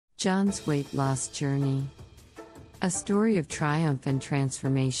John's Weight Loss Journey. A story of triumph and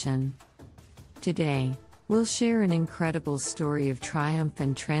transformation. Today, we'll share an incredible story of triumph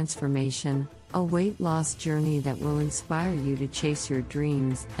and transformation, a weight loss journey that will inspire you to chase your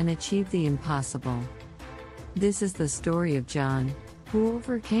dreams and achieve the impossible. This is the story of John, who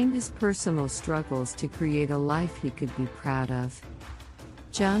overcame his personal struggles to create a life he could be proud of.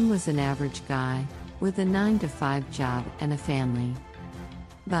 John was an average guy, with a 9-to-5 job and a family.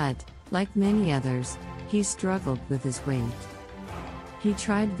 But, like many others, he struggled with his weight. He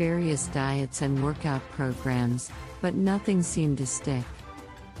tried various diets and workout programs, but nothing seemed to stick.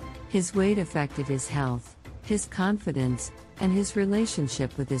 His weight affected his health, his confidence, and his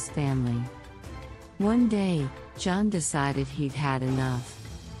relationship with his family. One day, John decided he'd had enough.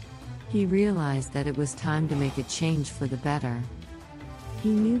 He realized that it was time to make a change for the better. He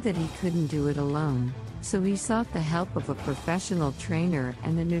knew that he couldn't do it alone, so he sought the help of a professional trainer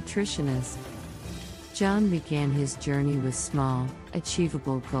and a nutritionist. John began his journey with small,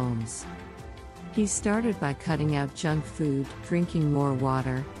 achievable goals. He started by cutting out junk food, drinking more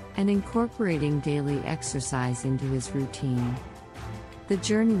water, and incorporating daily exercise into his routine. The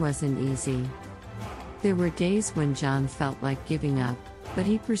journey wasn't easy. There were days when John felt like giving up, but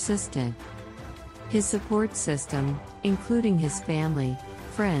he persisted. His support system, including his family,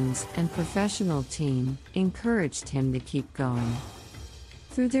 friends, and professional team, encouraged him to keep going.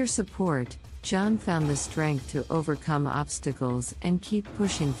 Through their support, John found the strength to overcome obstacles and keep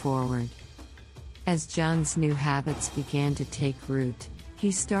pushing forward. As John's new habits began to take root,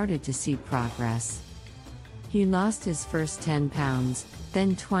 he started to see progress. He lost his first 10 pounds,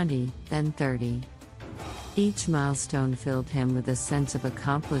 then 20, then 30. Each milestone filled him with a sense of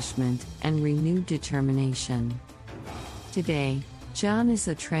accomplishment and renewed determination. Today, John is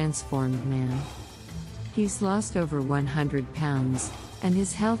a transformed man. He's lost over 100 pounds, and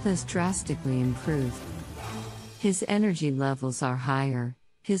his health has drastically improved. His energy levels are higher,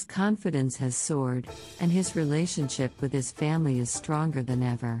 his confidence has soared, and his relationship with his family is stronger than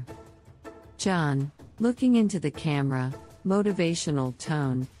ever. John, looking into the camera, motivational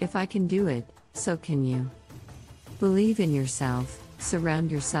tone, "If I can do it, so can you." Believe in yourself,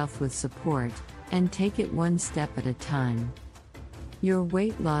 surround yourself with support, and take it one step at a time. Your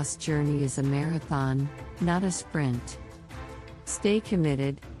weight loss journey is a marathon, not a sprint. Stay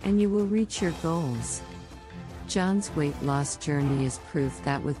committed, and you will reach your goals. John's weight loss journey is proof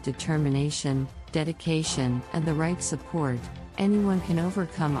that with determination, dedication, and the right support, anyone can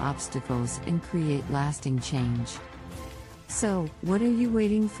overcome obstacles and create lasting change. So, what are you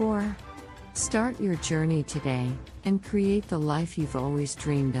waiting for? Start your journey today, and create the life you've always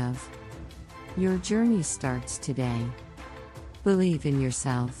dreamed of. Your journey starts today. Believe in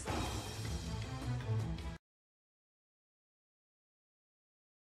yourself.